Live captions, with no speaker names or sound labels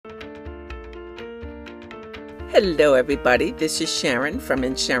Hello everybody, this is Sharon from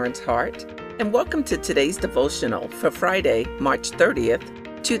In Sharon's Heart, and welcome to today's devotional for Friday, March 30th,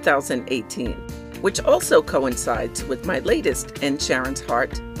 2018, which also coincides with my latest In Sharon's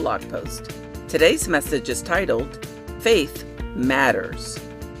Heart blog post. Today's message is titled, Faith Matters.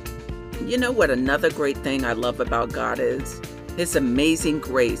 You know what another great thing I love about God is? His amazing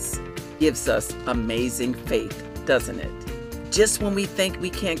grace gives us amazing faith, doesn't it? Just when we think we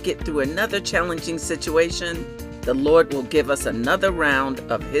can't get through another challenging situation, the Lord will give us another round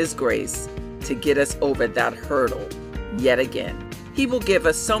of His grace to get us over that hurdle yet again. He will give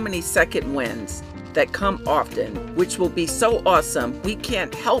us so many second wins that come often, which will be so awesome we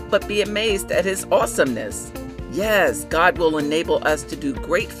can't help but be amazed at His awesomeness. Yes, God will enable us to do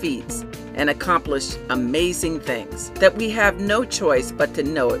great feats and accomplish amazing things that we have no choice but to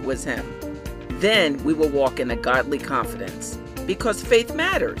know it was Him. Then we will walk in a godly confidence because faith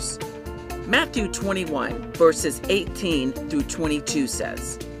matters. Matthew 21 verses 18 through 22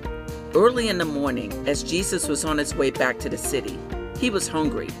 says, Early in the morning, as Jesus was on his way back to the city, he was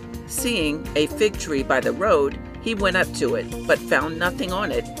hungry. Seeing a fig tree by the road, he went up to it, but found nothing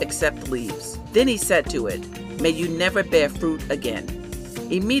on it except leaves. Then he said to it, May you never bear fruit again.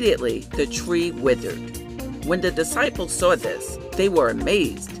 Immediately the tree withered. When the disciples saw this, they were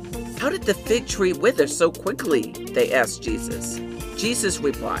amazed. How did the fig tree wither so quickly? They asked Jesus. Jesus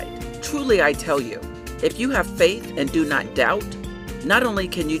replied, Truly I tell you, if you have faith and do not doubt, not only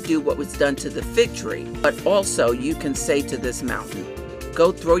can you do what was done to the fig tree, but also you can say to this mountain,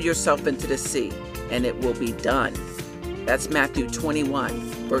 Go throw yourself into the sea, and it will be done. That's Matthew 21,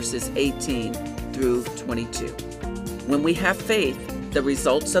 verses 18 through 22. When we have faith, the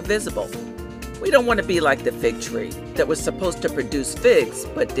results are visible. We don't want to be like the fig tree that was supposed to produce figs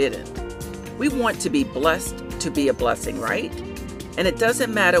but didn't. We want to be blessed to be a blessing, right? And it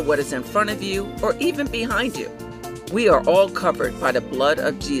doesn't matter what is in front of you or even behind you. We are all covered by the blood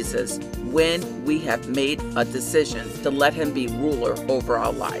of Jesus when we have made a decision to let Him be ruler over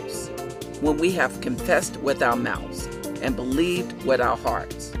our lives. When we have confessed with our mouths and believed with our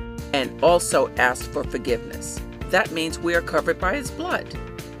hearts and also asked for forgiveness. That means we are covered by His blood.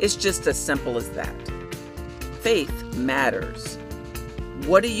 It's just as simple as that. Faith matters.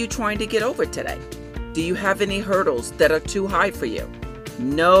 What are you trying to get over today? Do you have any hurdles that are too high for you?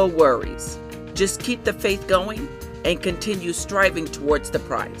 No worries. Just keep the faith going and continue striving towards the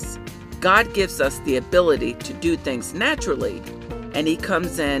prize. God gives us the ability to do things naturally, and He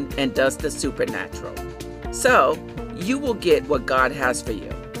comes in and does the supernatural. So, you will get what God has for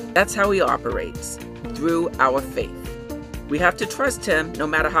you. That's how He operates, through our faith. We have to trust Him no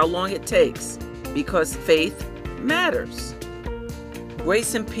matter how long it takes, because faith matters.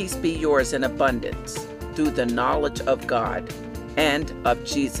 Grace and peace be yours in abundance through the knowledge of God and of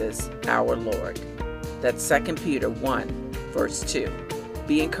Jesus our Lord. That's 2 Peter 1, verse 2.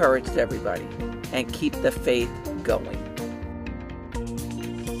 Be encouraged, everybody, and keep the faith going.